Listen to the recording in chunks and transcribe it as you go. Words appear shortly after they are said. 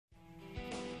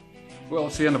Well,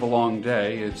 it's the end of a long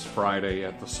day. It's Friday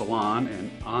at the salon,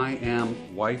 and I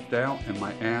am wiped out and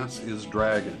my ass is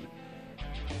dragging.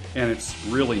 And it's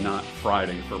really not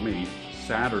Friday for me.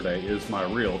 Saturday is my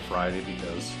real Friday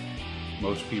because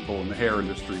most people in the hair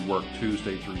industry work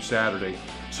Tuesday through Saturday.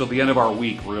 So the end of our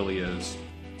week really is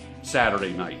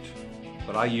Saturday night.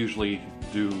 But I usually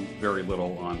do very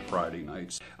little on Friday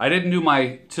nights. I didn't do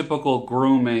my typical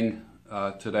grooming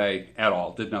today at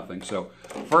all, did nothing. So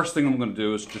first thing I'm going to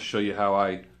do is just show you how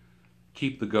I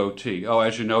keep the goatee. Oh,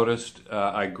 as you noticed,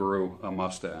 I grew a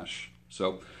mustache.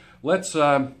 So let's,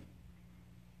 I'm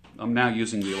now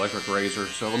using the electric razor,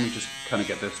 so let me just kind of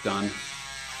get this done.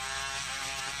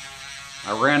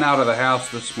 I ran out of the house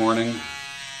this morning.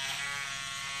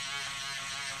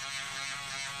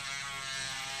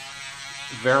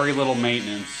 Very little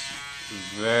maintenance,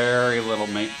 very little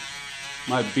maintenance.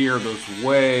 My beard was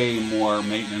way more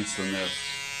maintenance than this.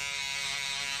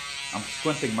 I'm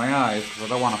squinting my eyes because I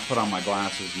don't want to put on my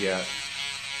glasses yet.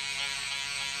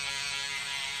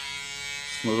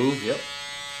 Smooth, yep.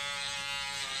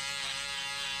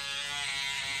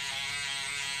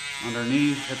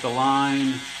 Underneath, hit the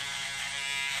line.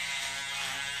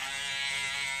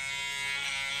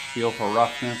 Feel for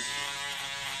roughness.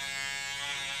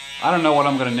 I don't know what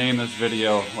I'm going to name this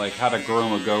video, like how to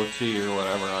groom a goatee or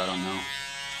whatever, I don't know.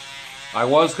 I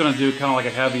was going to do kind of like a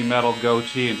heavy metal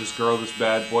goatee and just grow this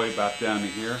bad boy back down to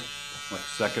here, like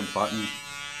second button.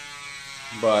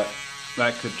 But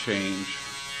that could change.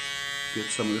 Get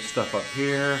some of this stuff up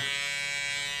here,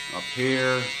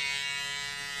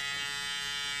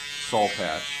 soul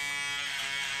patch.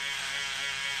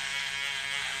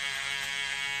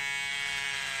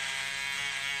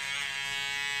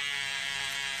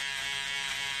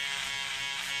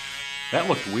 That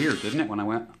looked weird, didn't it, when I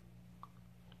went?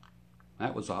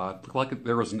 That was odd. Looked like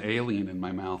there was an alien in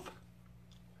my mouth.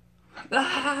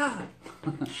 Ah!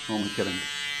 Only kidding.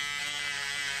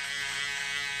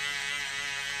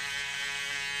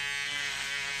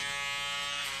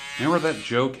 Remember that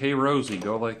joke, "Hey Rosie,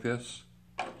 go like this"?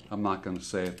 I'm not going to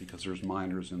say it because there's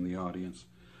minors in the audience.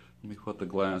 Let me put the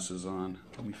glasses on.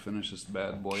 Let me finish this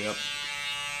bad boy up.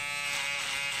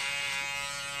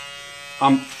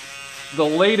 The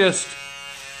latest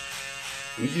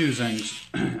musings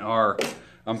are,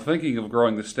 I'm thinking of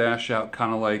growing the stash out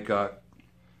kind of like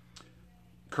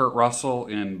Kurt Russell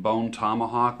in Bone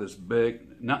Tomahawk, this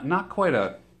big, not quite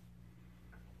a,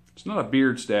 it's not a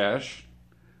beard stash,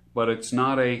 but it's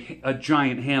not a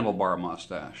giant handlebar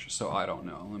mustache, so I don't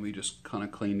know. Let me just kind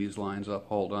of clean these lines up,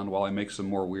 hold on, while I make some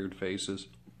more weird faces.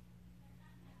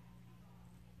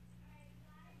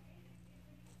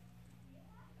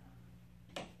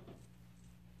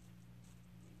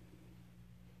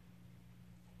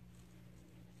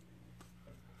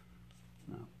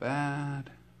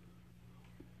 Bad.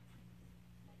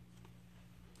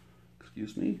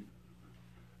 Excuse me.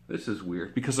 This is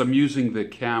weird because I'm using the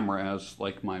camera as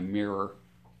like my mirror.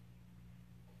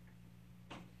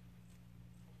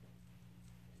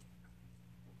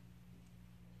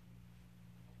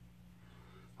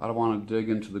 I don't want to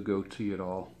dig into the goatee at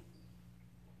all.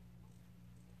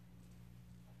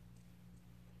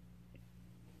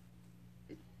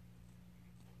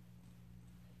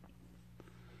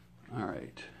 All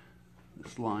right,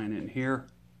 this line in here.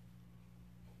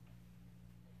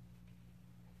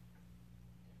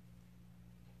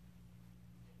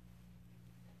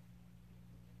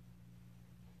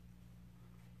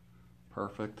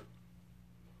 Perfect.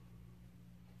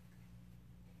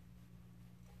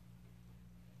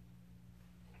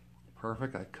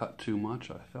 Perfect, I cut too much,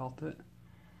 I felt it.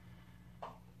 All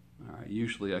right,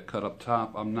 usually I cut up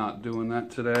top. I'm not doing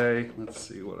that today. Let's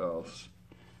see what else.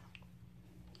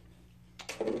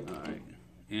 Alright,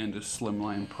 and a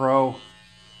Slimline Pro,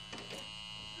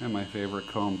 and my favorite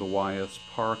comb, the YS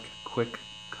Park Quick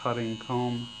Cutting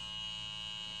Comb.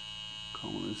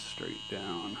 Comb is straight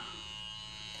down.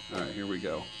 Alright, here we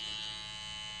go.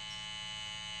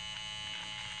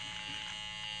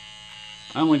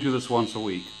 I only do this once a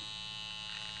week.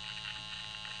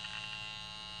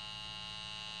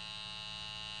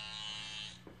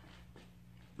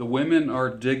 The women are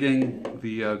digging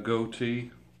the goatee.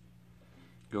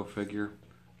 Go figure.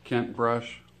 Kent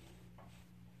brush.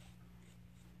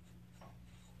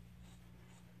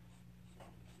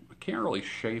 I can't really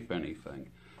shape anything.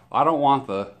 I don't want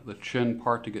the chin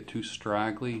part to get too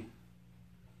straggly.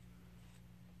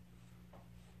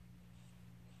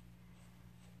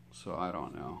 So I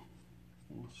don't know.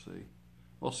 We'll see.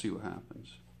 We'll see what happens.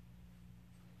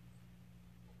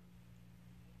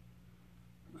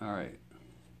 All right.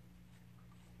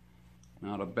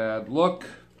 Not a bad look.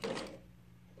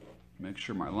 Make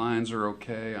sure my lines are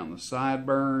okay on the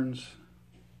sideburns.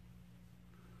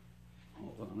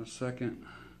 Hold on a second.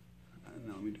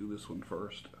 Now let me do this one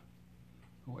first.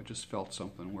 Oh, I just felt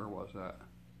something. Where was that?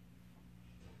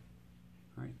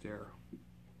 Right there.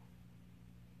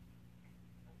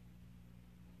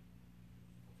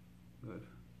 Good.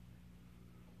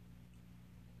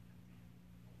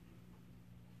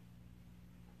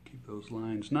 Keep those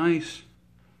lines nice.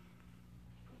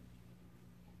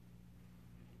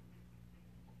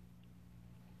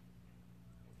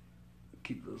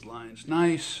 Keep those lines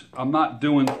nice. I'm not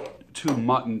doing too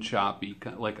mutton choppy.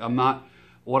 Like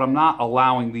what I'm not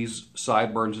allowing these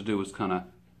sideburns to do is kind of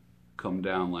come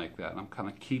down like that. I'm kind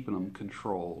of keeping them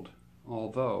controlled.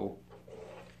 Although,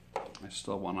 I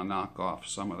still want to knock off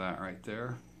some of that right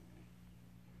there.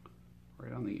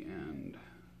 Right on the end.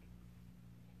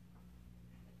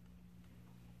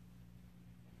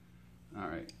 All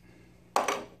right.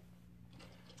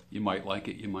 You might like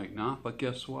it, you might not, but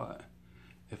guess what?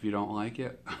 If you don't like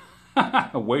it,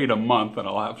 wait a month and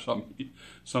I'll have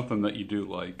something that you do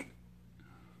like.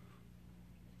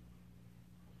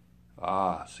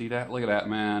 Ah, see that? Look at that,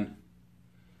 man.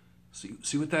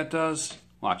 See what that does?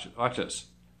 Watch it. Watch this.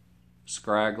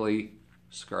 Scraggly,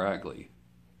 scraggly.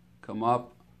 Come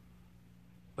up.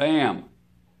 Bam.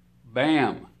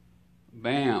 Bam.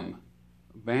 Bam.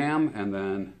 Bam. And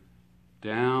then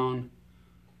down.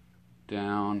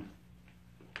 Down.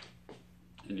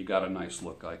 And you got a nice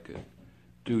look. I could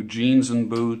do jeans and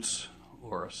boots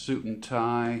or a suit and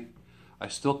tie. I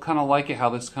still kind of like it how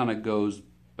this kind of goes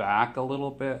back a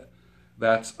little bit.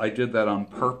 I did that on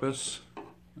purpose.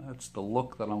 That's the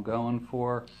look that I'm going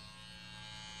for.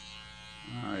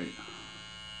 All right.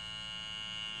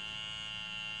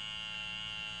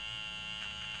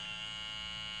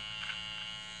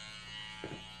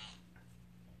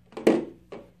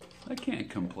 I can't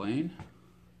complain.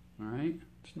 All right,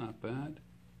 it's not bad.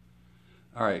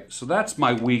 All right, so that's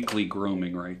my weekly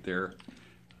grooming right there.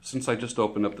 Since I just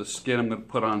opened up the skin, I'm going to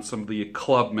put on some of the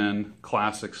Clubman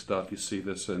classic stuff. You see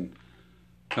this in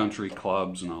country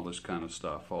clubs and all this kind of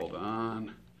stuff. Hold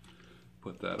on.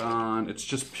 Put that on. It's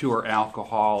just pure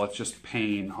alcohol. It's just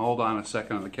pain. Hold on a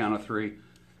second on the count of 3.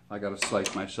 I got to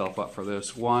psych myself up for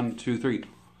this. 1, 2, 3.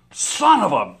 Son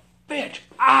of a bitch!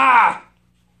 Ah!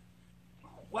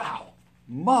 Wow.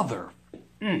 Mother.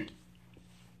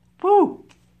 Woo!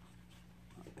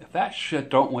 If that shit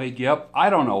don't wake you up, I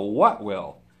don't know what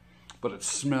will. But it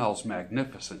smells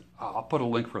magnificent. Oh, I'll put a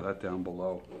link for that down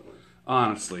below.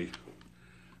 Honestly,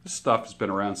 this stuff has been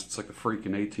around since like the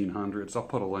freaking 1800s. I'll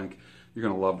put a link. You're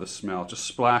going to love the smell. Just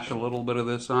splash a little bit of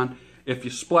this on. If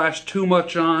you splash too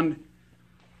much on,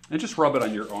 and just rub it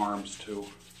on your arms too.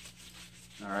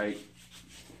 All right?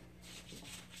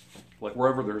 Like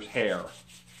wherever there's hair.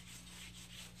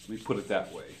 Let me put it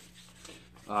that way.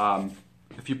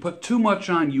 If you put too much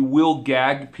on, you will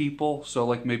gag people. So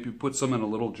like maybe put some in a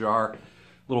little jar,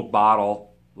 little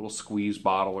bottle, little squeeze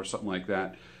bottle or something like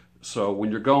that. So when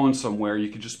you're going somewhere, you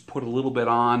can just put a little bit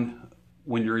on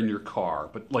when you're in your car.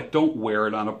 But like don't wear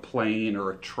it on a plane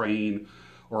or a train,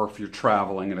 or if you're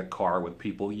traveling in a car with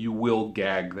people, you will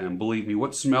gag them. Believe me,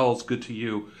 what smells good to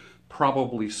you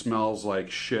probably smells like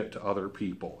shit to other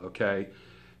people, okay?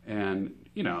 And,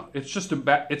 you know, it's just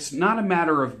it's not a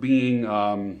matter of being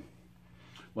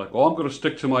like, well, I'm going to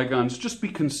stick to my guns. Just be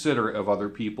considerate of other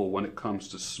people when it comes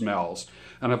to smells.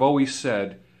 And I've always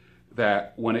said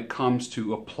that when it comes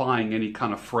to applying any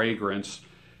kind of fragrance,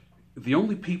 the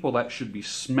only people that should be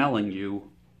smelling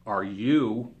you are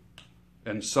you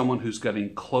and someone who's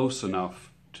getting close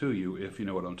enough to you, if you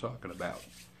know what I'm talking about.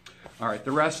 All right,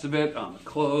 the rest of it on the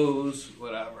clothes,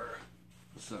 whatever.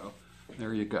 So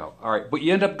there you go. All right, but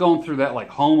you end up going through that like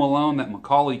Home Alone, that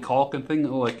Macaulay Culkin thing,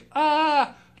 like,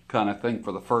 ah, kind of thing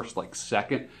for the first like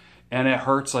second, and it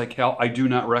hurts like hell. I do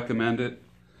not recommend it.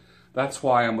 That's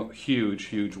why I'm a huge,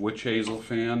 huge witch hazel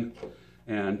fan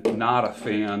and not a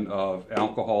fan of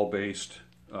alcohol-based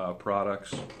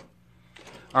products.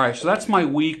 All right, so that's my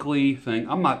weekly thing.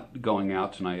 I'm not going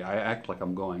out tonight. I act like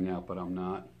I'm going out, but I'm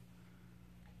not.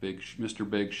 Mr.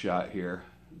 Big Shot here.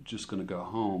 Just going to go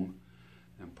home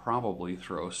and probably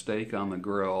throw a steak on the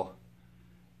grill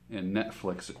and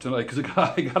Netflix it tonight, because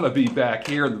I got to be back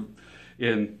here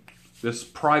in this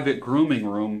private grooming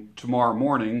room tomorrow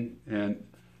morning and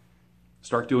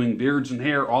start doing beards and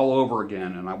hair all over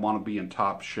again, and I want to be in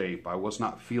top shape. I was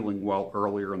not feeling well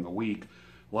earlier in the week.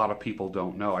 A lot of people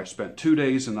don't know. I spent 2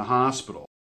 days in the hospital.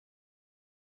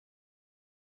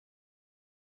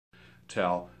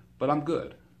 But I'm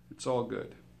good. It's all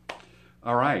good.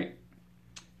 All right.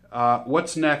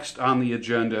 What's next on the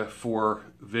agenda for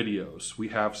videos? We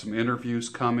have some interviews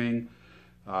coming.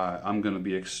 I'm going to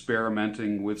be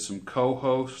experimenting with some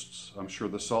co-hosts. I'm sure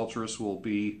the Sultress will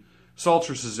be.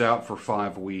 Sultress is out for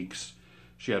 5 weeks.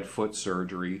 She had foot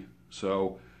surgery,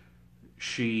 so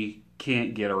she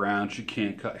can't get around. She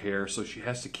can't cut hair, so she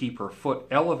has to keep her foot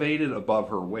elevated above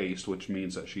her waist, which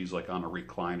means that she's like on a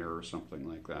recliner or something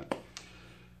like that.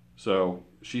 So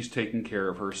she's taking care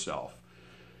of herself.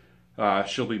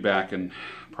 She'll be back in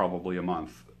probably a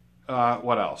month.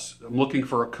 What else? I'm looking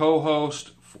for a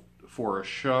co-host for a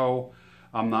show.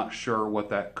 I'm not sure what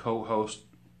that co-hosting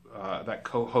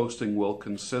will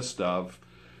consist of,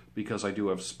 because I do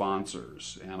have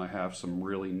sponsors and I have some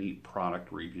really neat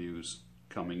product reviews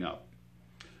coming up.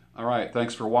 All right,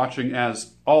 thanks for watching.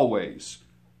 As always,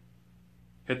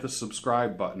 hit the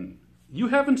subscribe button. You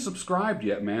haven't subscribed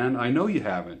yet, man. I know you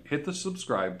haven't. Hit the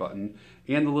subscribe button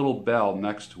and the little bell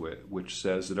next to it, which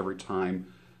says that every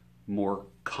time more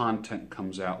content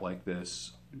comes out like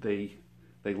this, they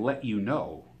let you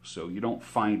know, so you don't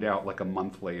find out like a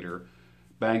month later.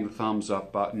 Bang the thumbs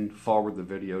up button, forward the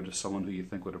video to someone who you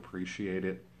think would appreciate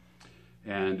it.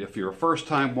 And if you're a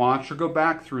first-time watcher, go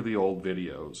back through the old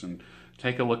videos and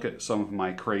take a look at some of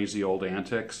my crazy old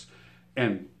antics.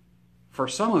 And for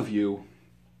some of you,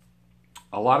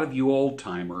 a lot of you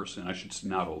old-timers, and I should say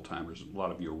not old-timers, a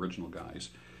lot of you original guys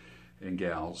and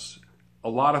gals, a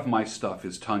lot of my stuff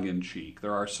is tongue-in-cheek.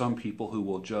 There are some people who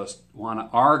will just want to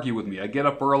argue with me. I get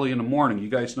up early in the morning. You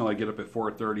guys know I get up at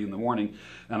 4:30 in the morning,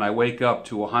 and I wake up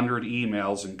to 100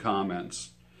 emails and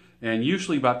comments. And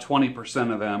usually about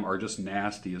 20% of them are just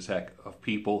nasty as heck, of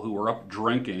people who are up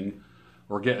drinking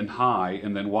or getting high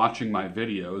and then watching my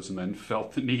videos and then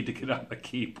felt the need to get on the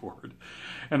keyboard.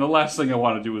 And the last thing I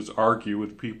want to do is argue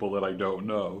with people that I don't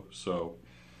know. So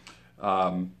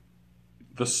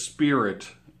the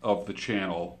spirit of the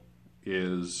channel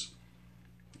is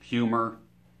humor,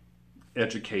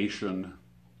 education,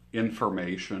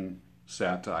 information,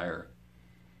 satire.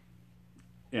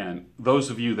 And those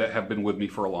of you that have been with me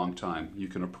for a long time, you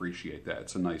can appreciate that.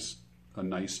 It's a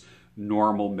nice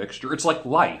normal mixture. It's like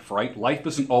life, right? Life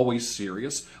isn't always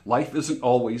serious. Life isn't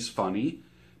always funny,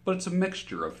 but it's a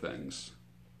mixture of things.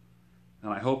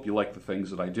 And I hope you like the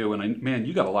things that I do. And man,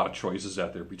 you got a lot of choices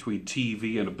out there between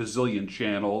TV and a bazillion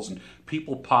channels and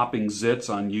people popping zits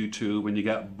on YouTube. And you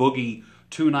got Boogie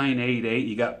 2988,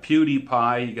 you got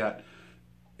PewDiePie, you got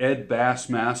Ed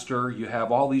Bassmaster. You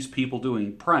have all these people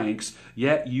doing pranks,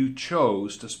 yet you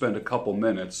chose to spend a couple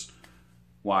minutes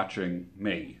watching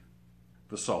me,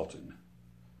 the Sultan.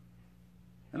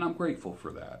 And I'm grateful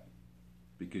for that,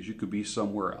 because you could be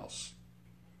somewhere else.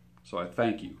 So I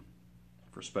thank you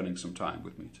for spending some time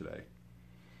with me today.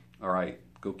 All right,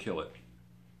 go kill it.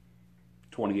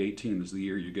 2018 is the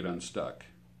year you get unstuck.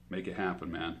 Make it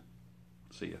happen, man.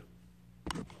 See ya.